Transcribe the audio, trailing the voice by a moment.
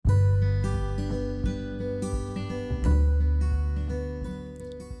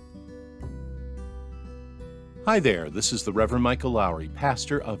Hi there, this is the Reverend Michael Lowry,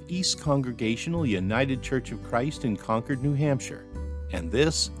 pastor of East Congregational United Church of Christ in Concord, New Hampshire, and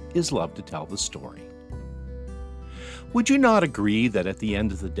this is Love to Tell the Story. Would you not agree that at the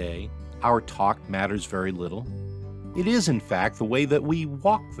end of the day, our talk matters very little? It is, in fact, the way that we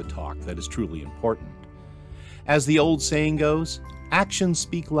walk the talk that is truly important. As the old saying goes, actions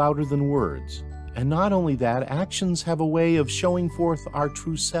speak louder than words, and not only that, actions have a way of showing forth our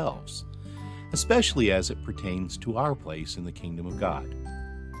true selves, especially as it pertains to our place in the kingdom of God.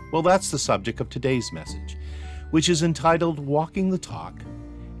 Well, that's the subject of today's message, which is entitled Walking the Talk,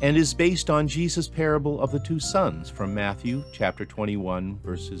 and is based on Jesus' parable of the two sons from Matthew chapter 21,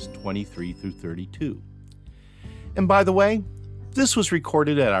 verses 23 through 32. And by the way, this was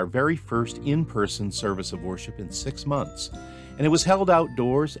recorded at our very first in-person service of worship in 6 months, and it was held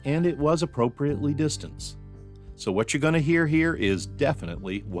outdoors and it was appropriately distanced. So what you're going to hear here is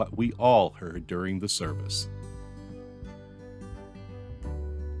definitely what we all heard during the service.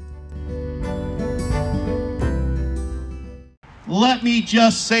 Let me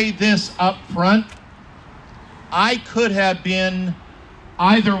just say this up front. I could have been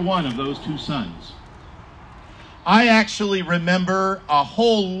either one of those two sons. I actually remember a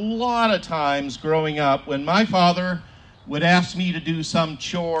whole lot of times growing up when my father would ask me to do some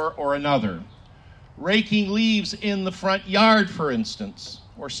chore or another. Raking leaves in the front yard, for instance,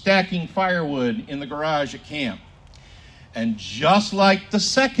 or stacking firewood in the garage at camp. And just like the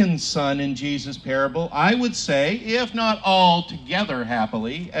second son in Jesus' parable, I would say, if not altogether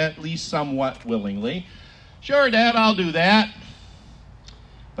happily, at least somewhat willingly, "Sure, Dad, I'll do that."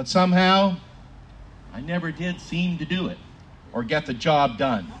 But somehow, I never did seem to do it or get the job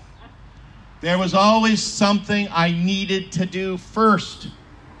done. There was always something I needed to do first.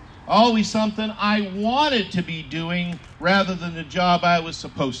 Always something I wanted to be doing rather than the job I was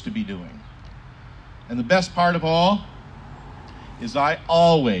supposed to be doing. And the best part of all is I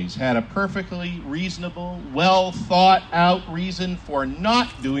always had a perfectly reasonable, well thought out reason for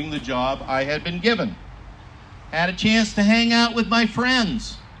not doing the job I had been given. Had a chance to hang out with my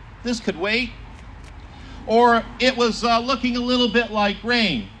friends. This could wait. Or it was looking a little bit like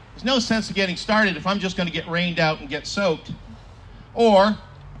rain. There's no sense of getting started if I'm just going to get rained out and get soaked. Or,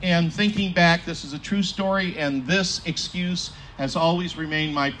 and thinking back, this is a true story, and this excuse has always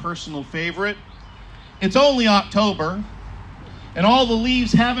remained my personal favorite. It's only October, and all the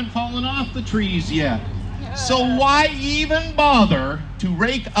leaves haven't fallen off the trees yet. So why even bother to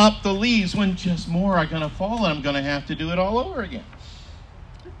rake up the leaves when just more are going to fall and I'm going to have to do it all over again?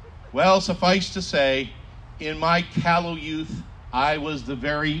 Well, suffice to say, in my callow youth, I was the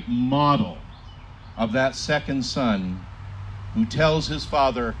very model of that second son who tells his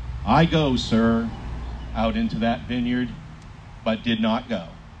father, "I go, sir," out into that vineyard, but did not go.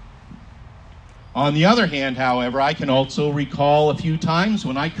 On the other hand, however, I can also recall a few times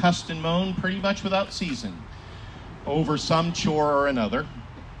when I cussed and moaned pretty much without ceasing over some chore or another,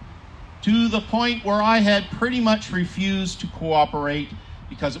 to the point where I had pretty much refused to cooperate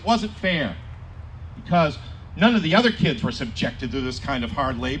because it wasn't fair, because none of the other kids were subjected to this kind of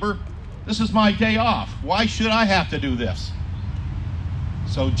hard labor. This is my day off. Why should I have to do this?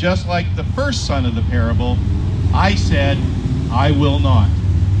 So just like the first son of the parable, I said, "I will not."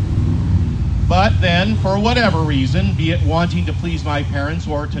 But then, for whatever reason, be it wanting to please my parents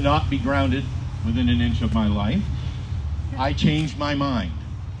or to not be grounded within an inch of my life, I changed my mind,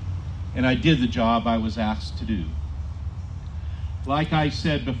 and I did the job I was asked to do. Like I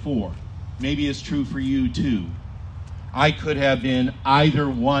said before, maybe it's true for you too. I could have been either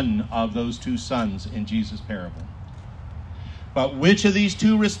one of those two sons in Jesus' parable. But which of these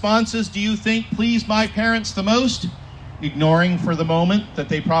two responses do you think pleased my parents the most? Ignoring for the moment that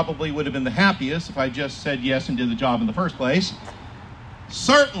they probably would have been the happiest if I just said yes and did the job in the first place.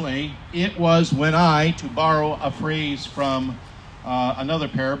 Certainly, it was when I, to borrow a phrase from another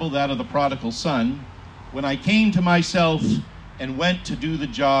parable, that of the prodigal son, when I came to myself and went to do the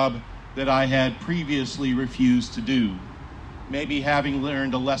job that I had previously refused to do, maybe having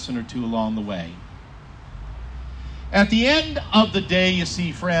learned a lesson or two along the way. At the end of the day, you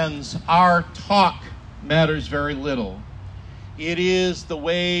see, friends, our talk matters very little. It is the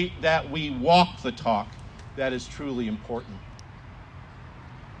way that we walk the talk that is truly important.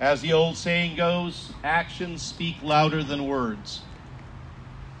 As the old saying goes, actions speak louder than words.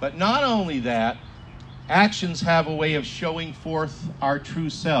 But not only that, actions have a way of showing forth our true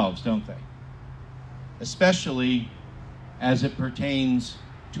selves, don't they? Especially as it pertains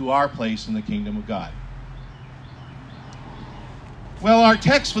to our place in the kingdom of God. Well, our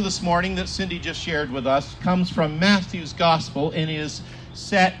text for this morning that Cindy just shared with us comes from Matthew's Gospel and is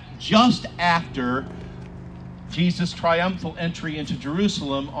set just after Jesus' triumphal entry into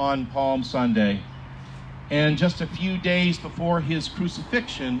Jerusalem on Palm Sunday, and just a few days before his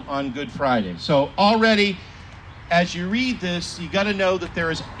crucifixion on Good Friday. So already, as you read this, you got to know that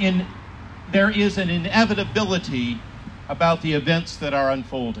there is an inevitability about the events that are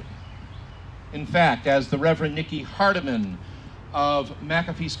unfolding. In fact, as the Reverend Nicky Hardeman of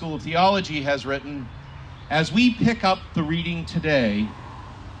McAfee School of Theology has written, as we pick up the reading today,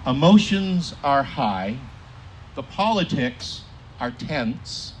 emotions are high, the politics are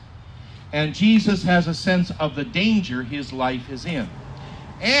tense, and Jesus has a sense of the danger his life is in.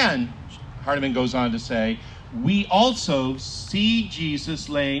 And, Hardeman goes on to say, we also see Jesus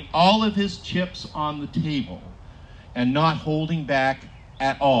laying all of his chips on the table and not holding back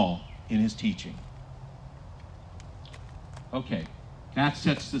at all in his teaching. Okay, that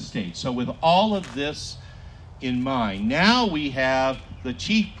sets the stage. So with all of this in mind, now we have the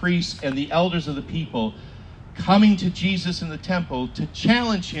chief priests and the elders of the people coming to Jesus in the temple to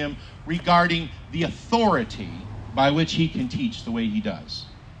challenge him regarding the authority by which he can teach the way he does.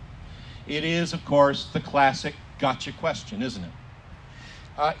 It is, of course, the classic gotcha question, isn't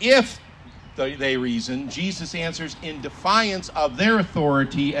it? If, they reason, Jesus answers in defiance of their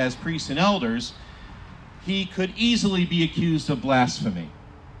authority as priests and elders, he could easily be accused of blasphemy.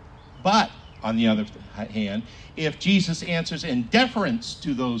 But, on the other hand, if Jesus answers in deference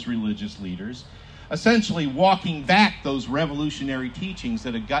to those religious leaders, essentially walking back those revolutionary teachings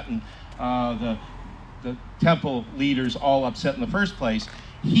that had gotten the temple leaders all upset in the first place,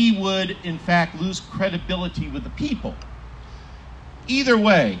 he would, in fact, lose credibility with the people. Either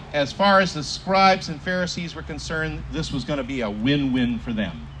way, as far as the scribes and Pharisees were concerned, this was going to be a win-win for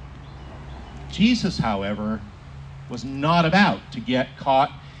them. Jesus, however, was not about to get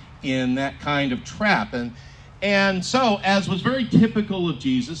caught in that kind of trap. And so, as was very typical of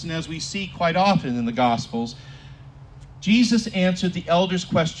Jesus, and as we see quite often in the Gospels, Jesus answered the elders'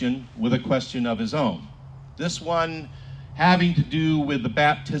 question with a question of his own. This one having to do with the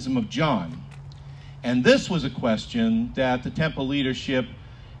baptism of John. And this was a question that the temple leadership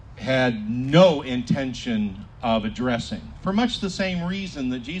had no intention of addressing, for much the same reason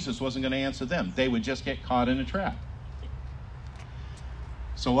that Jesus wasn't going to answer them. They would just get caught in a trap.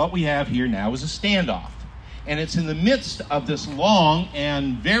 So what we have here now is a standoff. And it's in the midst of this long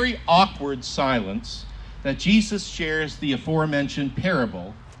and very awkward silence that Jesus shares the aforementioned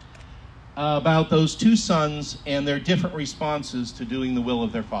parable about those two sons and their different responses to doing the will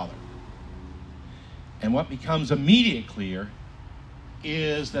of their father. And what becomes immediately clear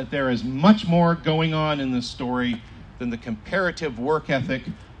is that there is much more going on in this story than the comparative work ethic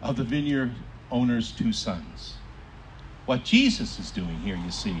of the vineyard owner's two sons. What Jesus is doing here,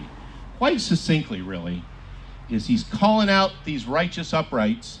 you see, quite succinctly really, is he's calling out these righteous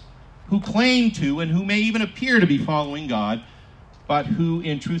uprights who claim to and who may even appear to be following God, but who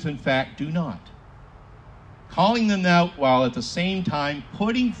in truth and fact do not. Calling them out while at the same time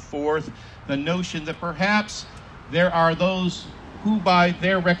putting forth the notion that perhaps there are those who by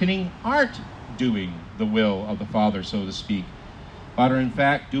their reckoning aren't doing the will of the Father, so to speak, but are in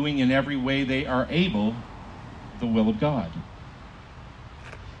fact doing in every way they are able the will of God.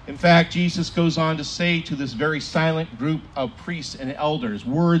 In fact, Jesus goes on to say to this very silent group of priests and elders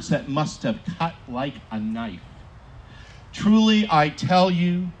words that must have cut like a knife. Truly, I tell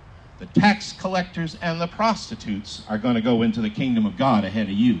you, the tax collectors and the prostitutes are going to go into the kingdom of God ahead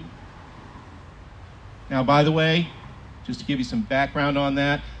of you. Now, by the way, just to give you some background on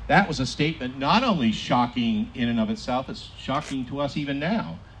that, that was a statement not only shocking in and of itself, it's shocking to us even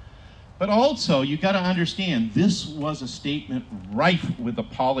now. But also, you've got to understand, this was a statement rife with the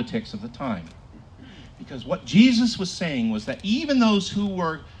politics of the time. Because what Jesus was saying was that even those who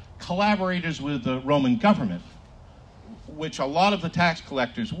were collaborators with the Roman government, which a lot of the tax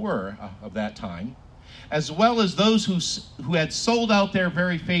collectors were of that time, as well as those who had sold out their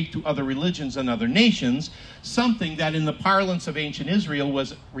very faith to other religions and other nations, something that in the parlance of ancient Israel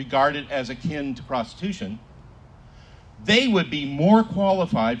was regarded as akin to prostitution, they would be more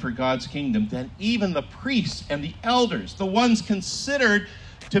qualified for God's kingdom than even the priests and the elders, the ones considered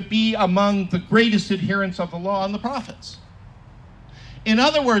to be among the greatest adherents of the law and the prophets. In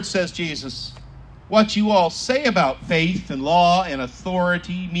other words, says Jesus, what you all say about faith and law and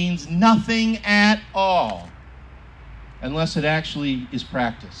authority means nothing at all unless it actually is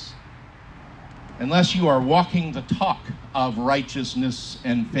practiced. Unless you are walking the talk of righteousness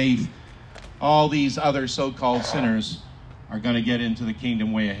and faith, all these other so-called sinners are going to get into the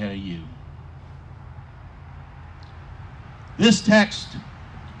kingdom way ahead of you. This text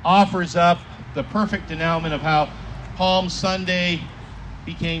offers up the perfect denouement of how Palm Sunday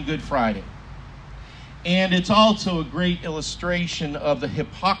became Good Friday. And it's also a great illustration of the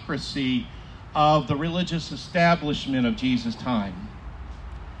hypocrisy of the religious establishment of Jesus' time.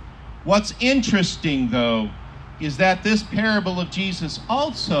 What's interesting, though, is that this parable of Jesus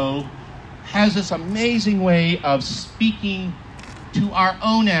also has this amazing way of speaking to our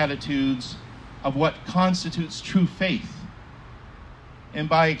own attitudes of what constitutes true faith, and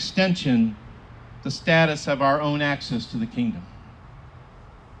by extension, the status of our own access to the kingdom.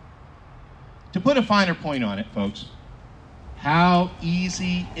 To put a finer point on it, folks, how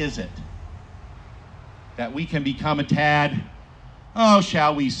easy is it that we can become a tad,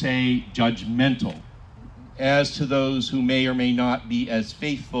 shall we say, judgmental as to those who may or may not be as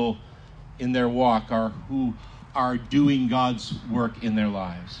faithful in their walk or who are doing God's work in their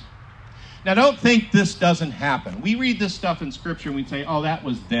lives. Now, don't think this doesn't happen. We read this stuff in Scripture and we say, oh, that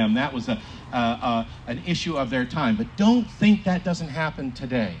was them. That was an issue of their time. But don't think that doesn't happen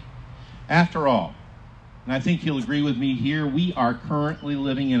today. After all, and I think you'll agree with me here, we are currently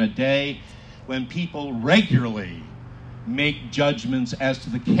living in a day when people regularly make judgments as to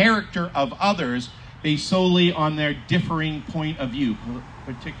the character of others based solely on their differing point of view,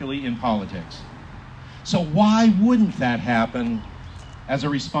 particularly in politics. So why wouldn't that happen as a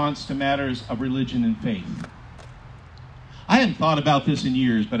response to matters of religion and faith? I hadn't thought about this in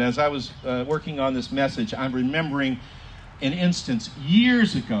years, but as I was working on this message, I'm remembering an instance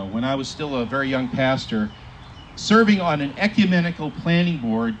years ago when I was still a very young pastor, serving on an ecumenical planning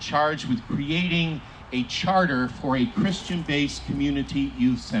board charged with creating a charter for a Christian-based community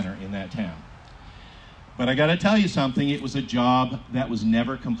youth center in that town. But I got to tell you something, it was a job that was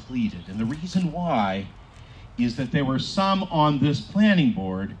never completed. And the reason why is that there were some on this planning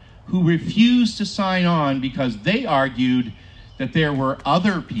board who refused to sign on because they argued that there were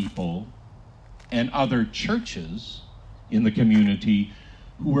other people and other churches in the community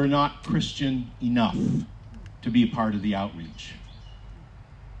who were not Christian enough to be a part of the outreach.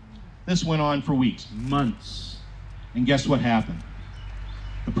 This went on for weeks, months. And guess what happened?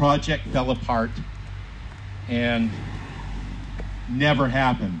 The project fell apart and never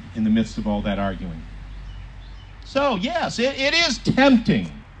happened in the midst of all that arguing. So yes, it is tempting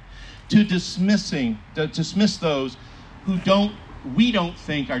to dismiss those who we don't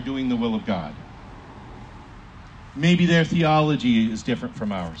think are doing the will of God. Maybe their theology is different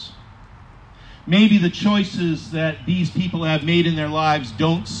from ours. Maybe the choices that these people have made in their lives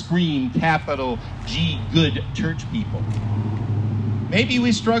don't scream capital G good church people. Maybe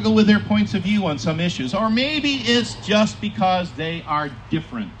we struggle with their points of view on some issues, or maybe it's just because they are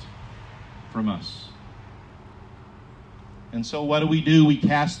different from us. And so what do? We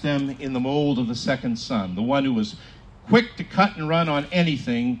cast them in the mold of the second son, the one who was quick to cut and run on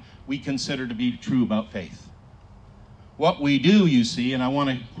anything we consider to be true about faith. What we do, you see, and I want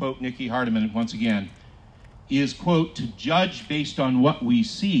to quote Nikki Hardeman once again, is, quote, to judge based on what we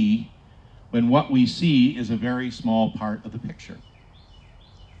see, when what we see is a very small part of the picture.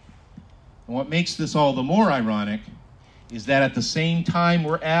 And what makes this all the more ironic is that at the same time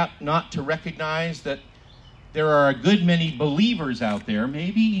we're apt not to recognize that there are a good many believers out there,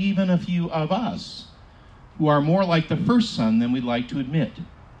 maybe even a few of us, who are more like the first son than we'd like to admit.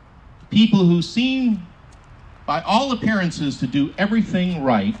 People who seem, by all appearances, to do everything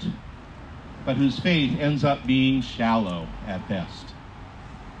right, but whose faith ends up being shallow at best.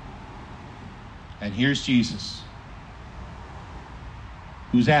 And here's Jesus,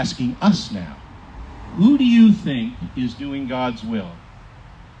 who's asking us now, who do you think is doing God's will?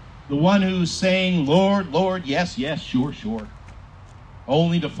 The one who's saying, Lord, Lord, yes, yes, sure, sure,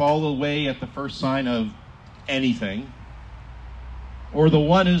 only to fall away at the first sign of anything? Or the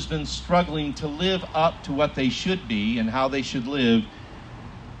one who's been struggling to live up to what they should be and how they should live,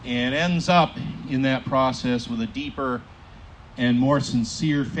 and ends up in that process with a deeper and more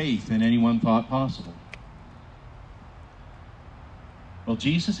sincere faith than anyone thought possible? Well,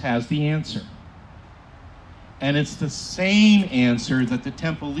 Jesus has the answer. And it's the same answer that the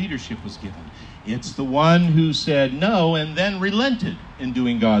temple leadership was given. It's the one who said no and then relented in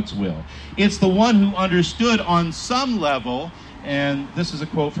doing God's will. It's the one who understood on some level, and this is a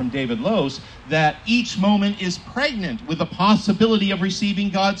quote from David Lose, that each moment is pregnant with the possibility of receiving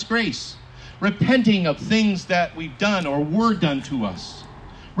God's grace, repenting of things that we've done or were done to us,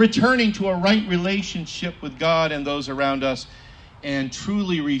 returning to a right relationship with God and those around us, and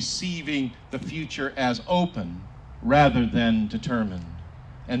truly receiving the future as open rather than determined.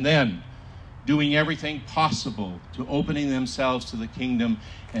 And then doing everything possible to opening themselves to the kingdom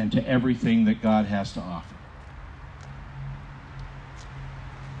and to everything that God has to offer.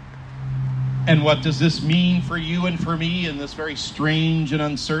 And what does this mean for you and for me in this very strange and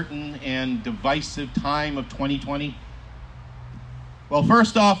uncertain and divisive time of 2020? Well,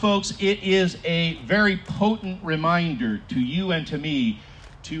 first off, folks, it is a very potent reminder to you and to me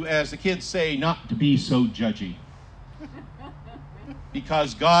to, as the kids say, not to be so judgy.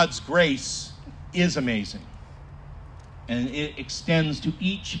 Because God's grace is amazing. And it extends to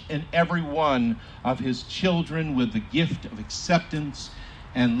each and every one of his children with the gift of acceptance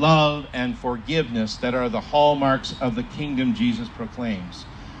and love and forgiveness that are the hallmarks of the kingdom Jesus proclaims,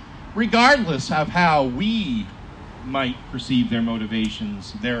 regardless of how we might perceive their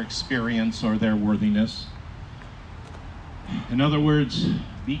motivations, their experience, or their worthiness. In other words,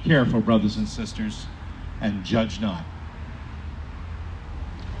 be careful, brothers and sisters, and judge not.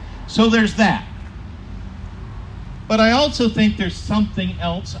 So there's that. But I also think there's something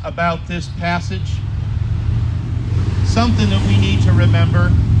else about this passage, something that we need to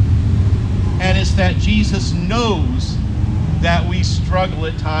remember, and it's that Jesus knows that we struggle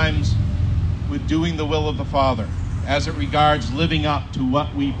at times with doing the will of the Father as it regards living up to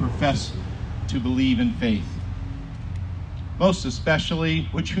what we profess to believe in faith. Most especially,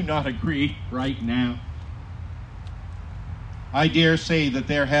 would you not agree, right now? I dare say that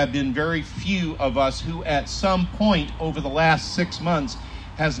there have been very few of us who at some point over the last 6 months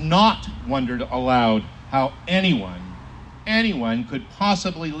has not wondered aloud how anyone could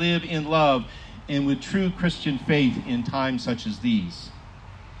possibly live in love and with true Christian faith in times such as these.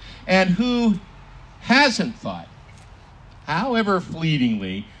 And who hasn't thought, however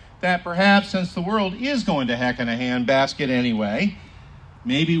fleetingly, that perhaps since the world is going to heck in a handbasket anyway,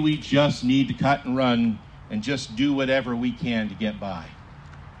 maybe we just need to cut and run and just do whatever we can to get by.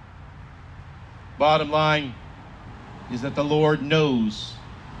 Bottom line is that the Lord knows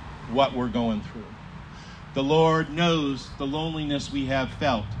what we're going through. The Lord knows the loneliness we have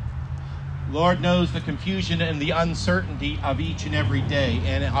felt. The Lord knows the confusion and the uncertainty of each and every day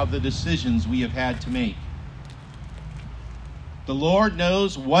and of the decisions we have had to make. The Lord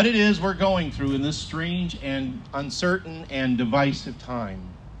knows what it is we're going through in this strange and uncertain and divisive time.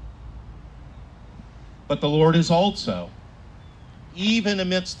 But the Lord is also, even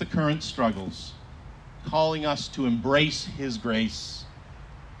amidst the current struggles, calling us to embrace his grace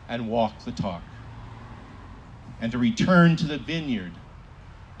and walk the talk, and to return to the vineyard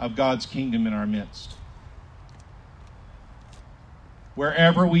of God's kingdom in our midst.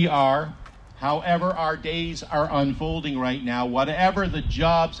 Wherever we are, however our days are unfolding right now, whatever the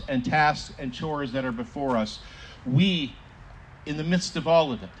jobs and tasks and chores that are before us, we, in the midst of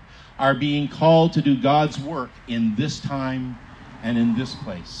all of it, are being called to do God's work in this time and in this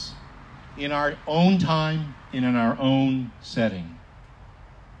place, in our own time and in our own setting.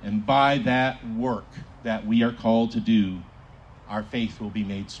 And by that work that we are called to do, our faith will be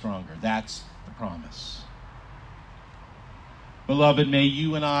made stronger. That's the promise. Beloved, may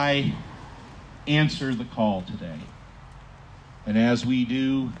you and I answer the call today. And as we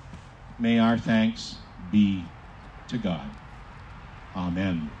do, may our thanks be to God.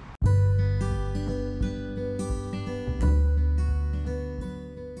 Amen.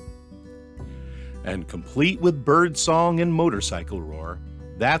 And complete with bird song and motorcycle roar,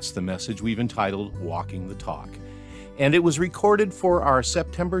 that's the message we've entitled Walking the Talk. And it was recorded for our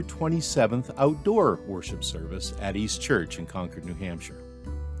September 27th outdoor worship service at East Church in Concord, New Hampshire.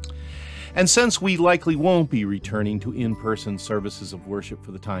 And since we likely won't be returning to in-person services of worship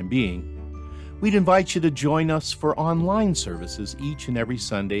for the time being, we'd invite you to join us for online services each and every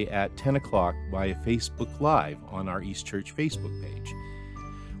Sunday at 10 o'clock via Facebook Live on our East Church Facebook page.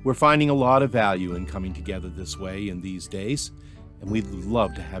 We're finding a lot of value in coming together this way in these days, and we'd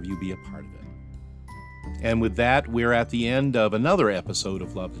love to have you be a part of it. And with that, we're at the end of another episode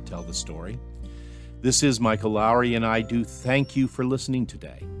of Love to Tell the Story. This is Michael Lowry, and I do thank you for listening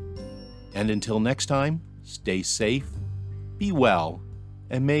today. And until next time, stay safe, be well,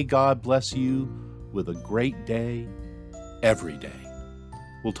 and may God bless you with a great day every day.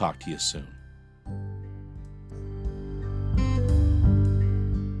 We'll talk to you soon.